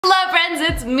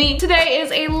guys, it's me. Today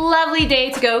is a lovely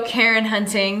day to go Karen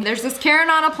hunting. There's this Karen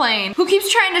on a plane who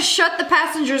keeps trying to shut the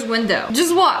passenger's window.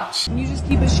 Just watch. Can you just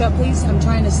keep it shut, please? I'm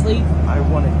trying to sleep. I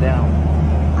want it down.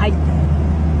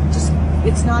 Just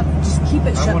keep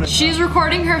it shut. She's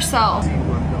recording herself.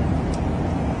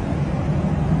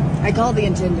 I called the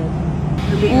attendant.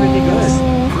 You're being ridiculous.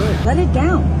 Good. Let it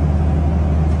down.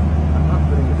 I'm not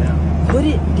putting it down. Put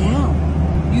it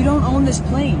down. You don't own this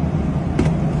plane.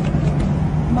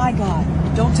 My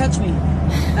God, don't touch me.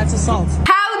 That's assault.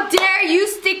 How dare you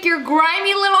stick your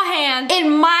grimy little hand in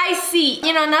my seat?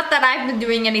 You know, not that I've been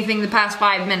doing anything the past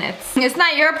 5 minutes. It's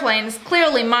not your plane, it's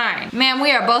clearly mine. Ma'am,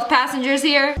 we are both passengers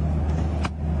here.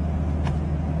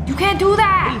 You can't do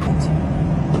that.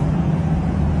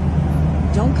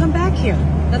 Don't come back here.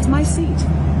 That's my seat.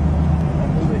 I'll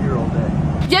hold it here all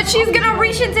day. Yet she's gonna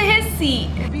reach into his seat.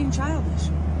 You're being childish.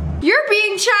 You're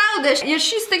being childish. Yet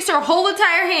she sticks her whole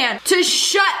entire hand to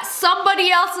shut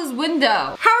somebody else's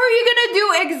window. How are you gonna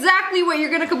do exactly what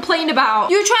you're gonna complain about?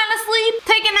 You trying to sleep?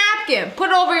 Take a napkin. Put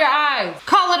it over your eyes.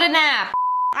 Call it a nap.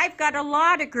 I've got a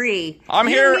law degree. I'm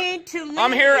You here. need to leave.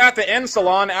 I'm here at the end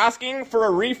salon asking for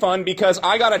a refund because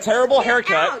I got a terrible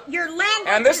haircut. Out. Your language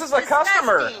And this is a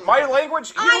customer. disgusting. My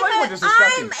language, your language is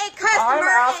disgusting. I'm a customer,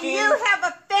 asking- and you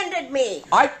have offended me.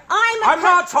 I'm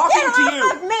not talking Get to off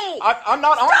you. Of me. I'm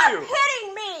not Stop on you.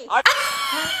 hitting me.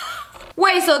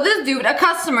 Wait, so this dude, a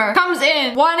customer, comes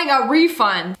in wanting a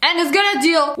refund and is gonna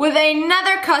deal with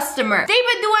another customer. They've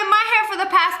been doing my hair for the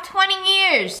past 20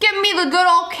 years. Give me the good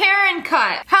old Karen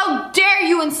cut. How dare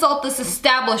you insult this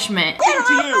establishment? Get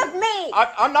to off you. of me.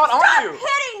 I'm not on Stop you.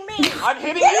 hitting me. I'm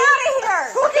hitting Get you. out of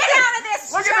here. Look Get at out this. of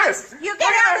this. Look truck. at this. You Look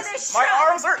get at out of this. My truck.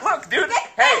 arms are. Look, dude. Get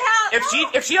Hey, the hell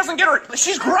if she doesn't get her,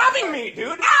 she's grabbing me, dude.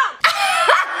 out.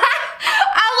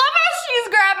 I love how she's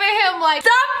grabbing him like,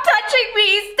 stop touching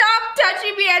me, stop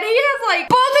touching me. And he has like,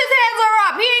 both his hands are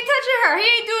up. He ain't touching her. He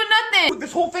ain't doing nothing.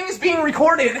 This whole thing is being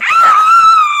recorded.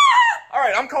 All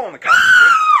right, I'm calling the cops.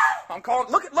 Dude. I'm calling.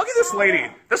 Look at this lady.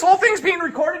 This whole thing's being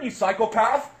recorded. You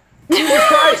psychopath. Jesus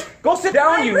Christ. Go sit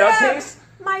down, you nutcase.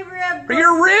 My rib.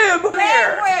 Your rib.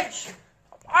 Here. Language.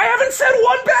 I haven't said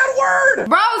one bad word.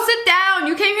 Bro, sit down.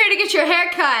 You came here to get your hair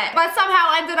cut, but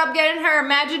somehow ended up getting her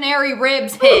imaginary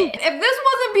ribs hit. If this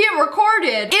wasn't being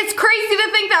recorded, it's crazy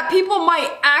to think that people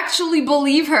might actually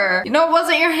believe her. You know, it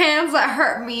wasn't your hands that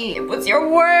hurt me. It was your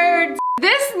words.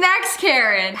 This next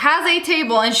Karen has a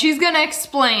table and she's gonna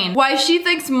explain why she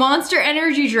thinks Monster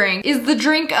Energy drink is the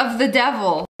drink of the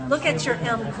devil. Look at your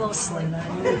M closely.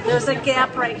 There's a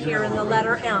gap right here in the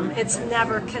letter M. It's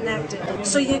never connected.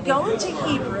 So you go into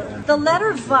Hebrew. The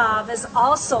letter Vav is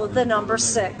also the number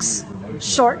 6.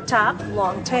 Short top,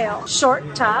 long tail.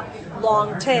 Short top,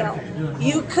 long tail.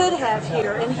 You could have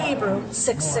here in Hebrew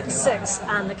 666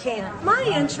 on the can. My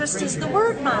interest is the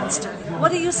word monster.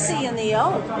 What do you see in the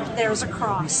O? There's a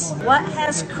cross. What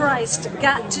has Christ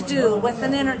got to do with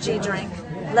an energy drink,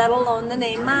 let alone the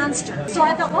name Monster? So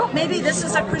I thought, well, maybe this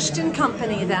is a Christian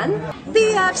company then.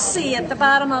 BFC at the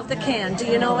bottom of the can. Do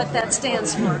you know what that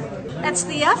stands for? That's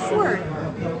the F word.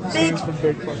 Big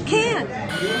can.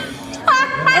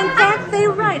 In fact, they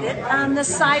write it on the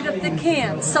side of the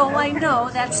can, so I know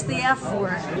that's the F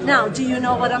word. Now, do you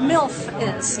know what a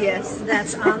MILF is? Yes.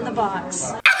 That's on the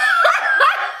box.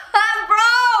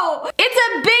 Bro, it's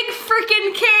a big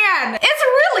freaking can. It's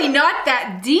really not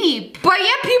that deep. But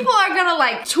yet people are gonna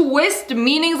like twist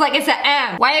meanings like it's an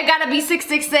M. Why it gotta be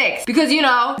 666? Because you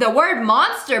know, the word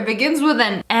monster begins with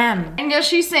an M. And yet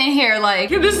she's saying here like,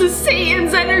 this is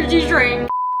Satan's energy drink.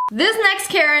 This next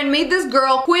Karen made this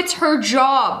girl quit her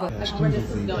job. Like where this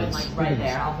is going, like right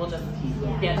there. We'll just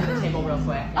get to the table real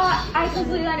quick. I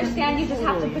completely understand. You just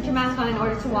have to put your mask on in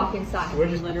order to walk inside. We're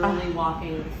just literally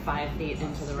walking 5 feet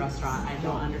into the restaurant. I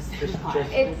don't understand why.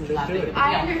 It's, that big of a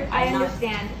deal. I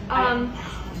understand.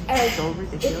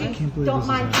 If you don't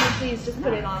mind, can you please just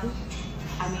put it on?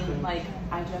 I mean, like,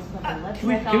 I just put the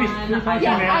lipstick on.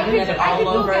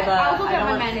 I'll go get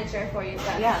my manager for you.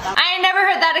 Yeah, I ain't never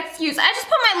heard that excuse. I just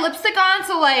put my lipstick on,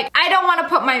 so like, I don't want to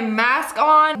put my mask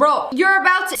on. Bro, you're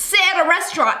about to sit at a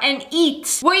restaurant and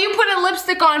eat. What are you putting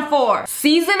lipstick on for?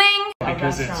 Seasoning?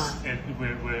 Because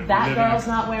that girl's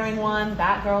not wearing one.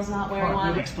 That girl's not wearing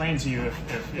one. I'll explain to you if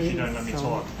you don't let me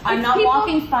talk. I'm not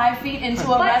walking 5 feet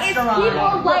into a restaurant.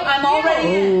 I'm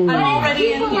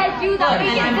already in here. Like you that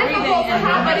make it difficult to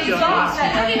have a job.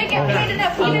 I don't even get paid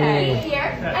enough to even be here,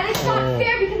 and it's not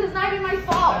fair because it's not even my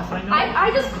fault.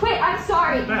 I just quit. I'm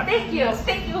sorry. Thank you.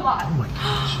 Thank you a lot. Oh my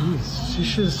God, jeez, she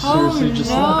should seriously just.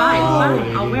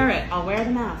 Fine. I'll wear it. I'll wear the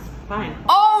mask. Fine.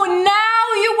 Oh, now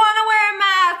you want to wear a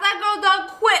mask. That girl done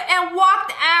quit and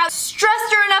walked out.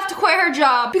 Stressed her enough to quit her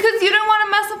job because you didn't want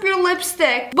to mess up your lipstick.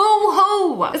 lipstick.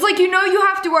 Boo-hoo. It's like, you know you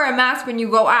have to wear a mask when you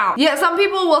go out. Yeah, some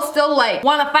people will still like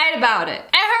want to fight about it.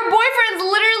 And her boyfriend's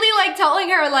literally like telling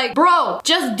her like, bro,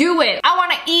 just do it. I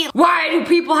want to eat. Why do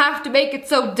people have to make it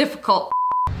so difficult?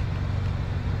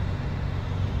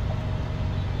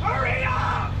 Hurry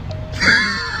up!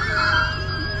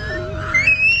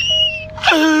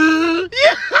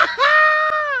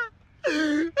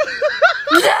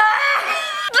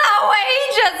 The way he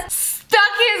just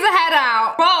stuck his head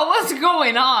out. Bro, what's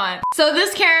going on? So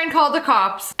this Karen called the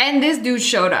cops and this dude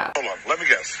showed up. Hold on, let me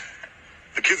guess.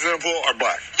 The kids in the pool are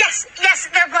black. Yes,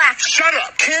 they're black. Shut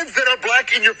up. Kids that are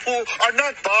black in your pool are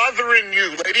not bothering you,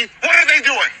 lady. What are they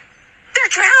doing? They're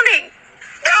drowning.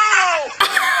 No!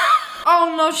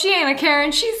 Oh no, she ain't a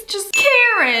Karen. She's just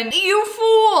Karen. You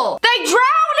fool. They drowned.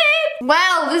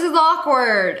 Well, this is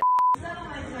awkward.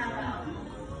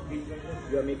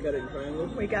 You want me to cut it in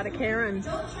triangles? We got a Karen.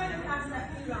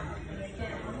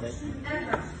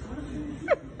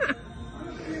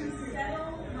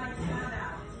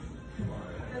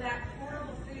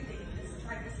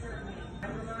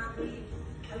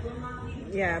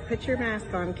 Yeah, put your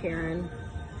mask on, Karen.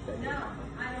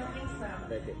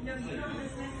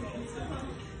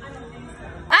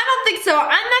 I don't think so. I'm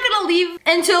not gonna leave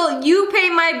until you pay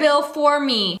my bill for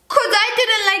me. Cause I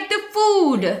didn't like the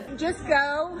food. Just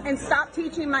go and stop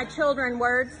teaching my children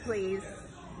words, please.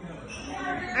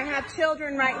 I have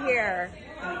children right here.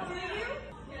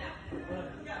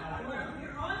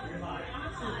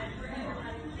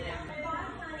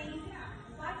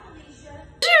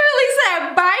 She really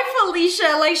said bye,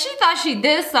 Felicia, like she thought she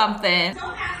did something.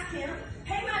 Don't ask him.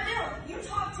 Pay my bill. You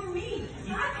talk to me.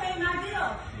 I pay my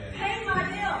bill. Pay my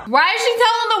bill. Why is she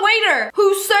telling the waiter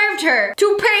who served her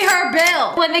to pay her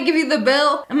bill? When they give you the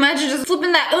bill, imagine just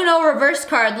flipping that Uno reverse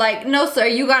card like, no sir,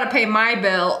 you gotta pay my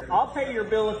bill. I'll pay your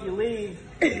bill if you leave.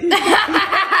 I'll pay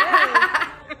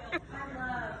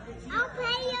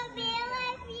your bill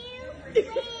if you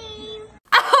leave.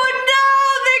 Oh no,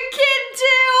 the kid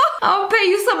too. I'll pay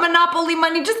you some Monopoly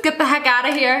money, just get the heck out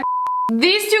of here.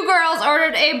 These two girls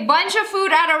ordered a bunch of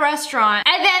food at a restaurant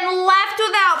and then left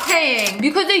without paying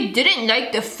because they didn't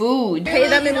like the food. Pay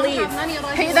them and leave.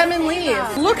 Pay them and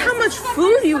leave. Look how much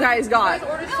food you guys got.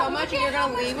 Order so much and you're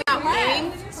gonna leave without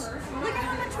paying? Look at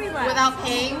how much we left. Without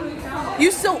paying?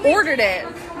 You still ordered it.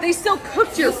 They still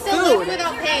cooked your Still food. left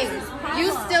without paying.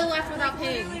 You still left without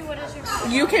paying.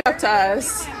 You came up to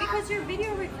us. Because you're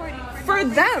video recording. For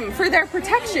them, for their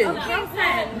protection.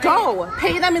 Go.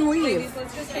 Pay them and leave.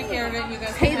 Let's just take care of it. You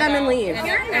guys Pay them and leave.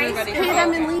 Everybody. Pay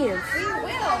them and leave.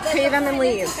 Pay them and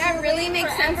leave. That really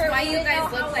makes sense why you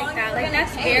guys look like that. Like,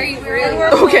 that's very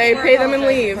rude. Okay, pay them and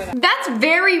leave. That's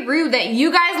very rude that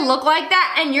you guys look like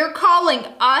that and you're calling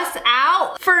us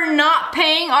out for not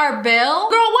paying our bill.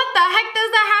 Girl, what the heck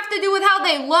does that have to do with how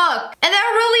they look? And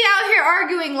they're really out here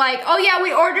arguing like, oh yeah,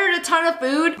 we ordered a ton of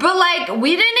food, but like,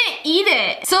 we didn't eat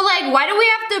it. So like, why do we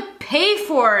have to pay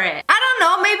for it? I don't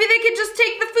know, maybe they could just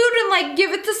take the food and like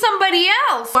give it to somebody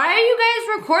else. Why are you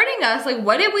guys recording us? Like,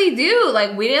 what did we do?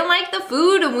 Like, we didn't like the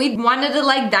food and we wanted to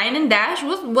like dine and dash.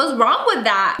 What's wrong with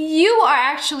that? You are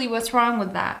actually what's wrong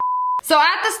with that. So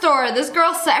at the store, this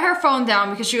girl set her phone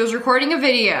down because she was recording a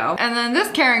video, and then this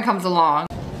Karen comes along.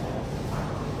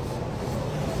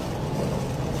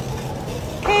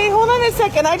 Hey, hold on a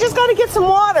second. I just gotta get some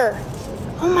water.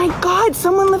 Oh my God,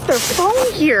 someone left their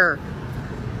phone here.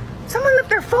 Someone left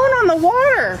their phone on the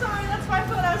water. Sorry, that's my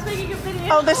phone. I was making a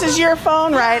video. Oh, this is your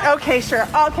phone, right? Okay, sure.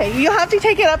 Okay, you'll have to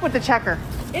take it up with the checker.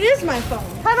 It is my phone.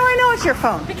 How do I know it's your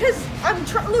phone? Because I'm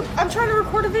trying to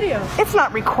record a video. It's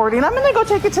not recording. I'm gonna go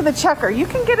take it to the checker. You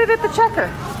can get it at the checker.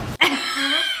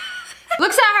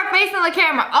 Looks at her face in the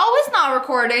camera. Oh, it's not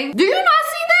recording. Do you not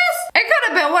see this? It could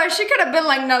have been worse. She could have been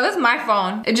like, no, this is my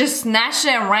phone. It just snatched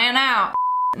it and ran out.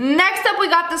 Next up, we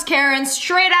got this Karen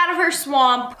straight out of her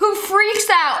swamp who freaks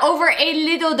out over a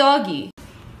little doggy.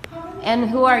 And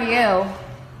who are you?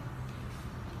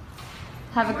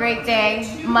 Have a great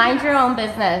day. Mind your own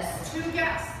business. 2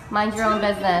 guests. Mind your own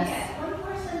business. 1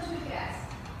 person, 2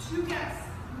 guests. 2 guests.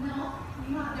 No,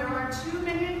 there are too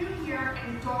many of you here,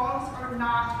 and dogs are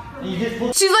not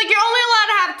permitted. She's like, you're only allowed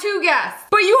to have 2 guests,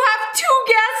 but you have 2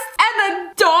 guests and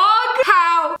a dog?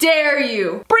 How dare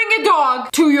you? Bring a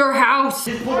dog to your house.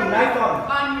 Just pulled a knife on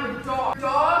her. On your dog.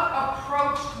 Dog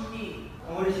approached me.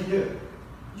 And what did she do?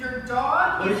 Your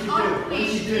dog What did is she do? What did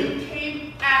unleashed she do? and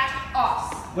came at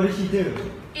us. What did she do?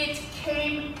 It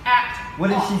came at What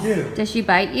did us. she do? Does she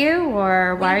bite you,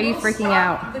 or why are you freaking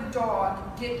out? The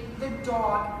dog. Get the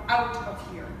dog out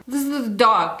of here. This is the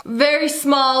dog. Very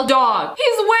small dog.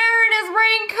 He's wearing his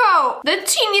raincoat. The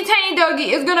teeny tiny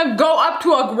doggy is gonna go up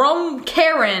to a grown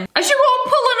Karen. I should go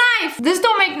pull a knife.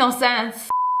 no sense.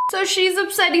 So she's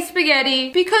upsetty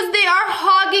spaghetti because they are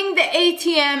hogging the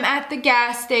ATM at the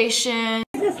gas station.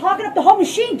 This hogging up the whole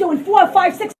machine doing 4,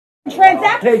 5, 6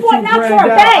 transactions. Take Before $2 now for a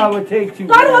grand out. bank. I would take $2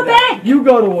 Go to a grand out. bank. You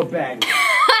go to a bank.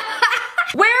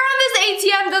 Where on this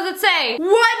ATM does it say 1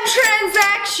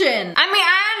 transaction? I mean,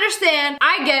 I understand.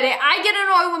 I get it. I get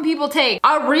annoyed when people take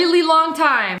a really long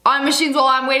time on machines while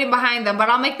I'm waiting behind them, but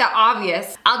I'll make that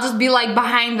obvious. I'll just be like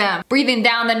behind them, breathing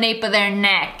down the nape of their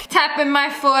neck, tapping my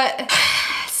foot,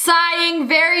 sighing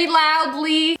very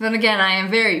loudly. Then again, I am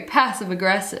very passive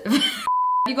aggressive.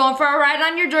 You going for a ride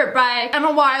on your dirt bike and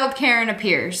a wild Karen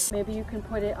appears. Maybe you can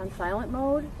put it on silent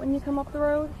mode when you come up the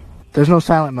road. There's no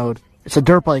silent mode. It's a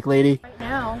dirt bike, lady. Right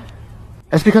now.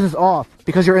 It's because it's off.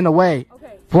 Because you're in the way.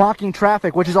 Okay. Blocking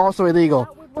traffic, which is also illegal.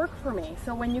 That would work for me.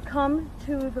 So when you come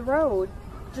to the road,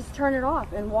 just turn it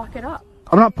off and walk it up.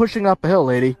 I'm not pushing up a hill,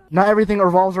 lady. Not everything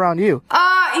revolves around you.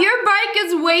 Your bike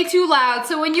is way too loud.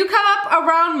 So when you come up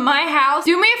around my house,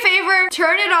 do me a favor,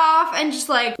 turn it off and just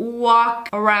like walk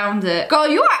around it. Girl,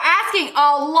 you are asking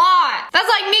a lot. That's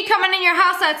like me coming in your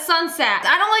house at sunset.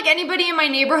 I don't like anybody in my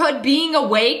neighborhood being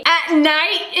awake at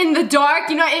night in the dark.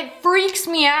 You know, it freaks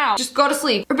me out. Just go to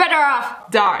sleep. Or better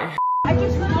off, die. I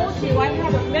just told you I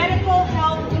have a medical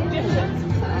health condition.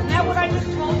 Isn't that what I just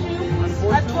told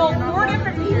you? I've told 4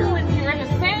 different people in here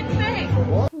the same thing.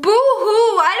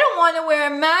 Boo-hoo, I don't want to wear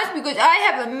a mask because I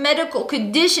have a medical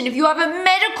condition. If you have a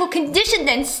medical condition,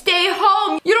 then stay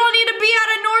home. You don't need to be at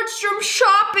a Nordstrom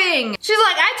shopping. She's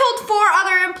like, I told 4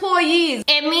 other employees.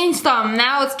 It means something.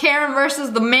 Now it's Karen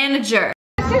versus the manager.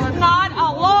 This is not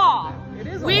a law.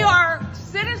 We are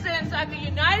citizens of the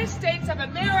United States of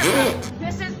America.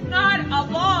 This is not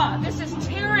a law. This is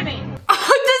tyranny.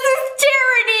 Oh, this is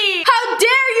tyranny! How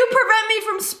dare you prevent me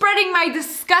from spreading my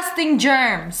disgusting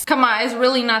germs? Come on, it's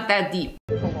really not that deep.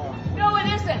 No, it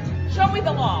isn't. Show me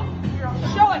the law.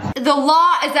 Show it. The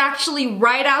law is actually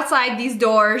right outside these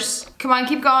doors. Come on,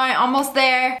 keep going. Almost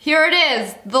there. Here it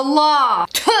is. The law.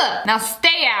 Now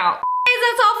stay out. Guys,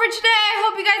 that's all for today. I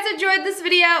hope you guys enjoyed this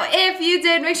video. If you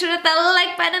did, make sure to hit that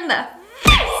like button in the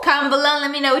face. Comment below and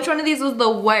let me know which one of these was the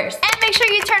worst. And make sure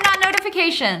you turn on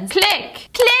notifications. Click,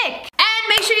 click. And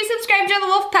make sure you subscribe to the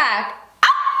Wolf Pack.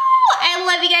 Oh, I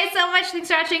love you guys so much. Thanks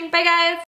for watching. Bye, guys.